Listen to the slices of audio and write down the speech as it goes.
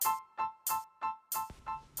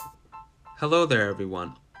Hello there,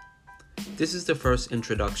 everyone. This is the first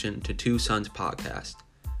introduction to Two Sons Podcast.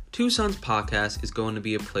 Two Sons Podcast is going to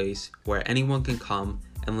be a place where anyone can come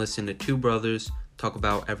and listen to two brothers talk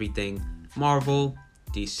about everything Marvel,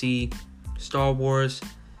 DC, Star Wars,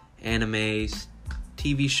 animes,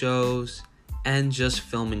 TV shows, and just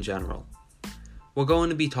film in general. We're going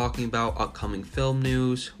to be talking about upcoming film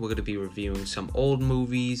news. We're going to be reviewing some old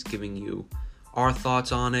movies, giving you our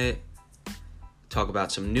thoughts on it, talk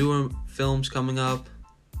about some newer films coming up,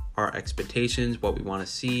 our expectations, what we want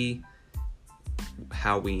to see,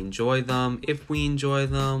 how we enjoy them, if we enjoy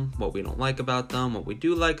them, what we don't like about them, what we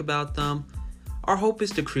do like about them. Our hope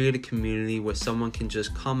is to create a community where someone can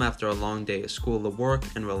just come after a long day of school or work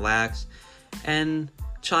and relax and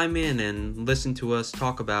chime in and listen to us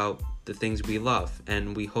talk about the things we love.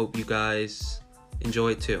 And we hope you guys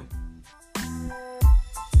enjoy it too.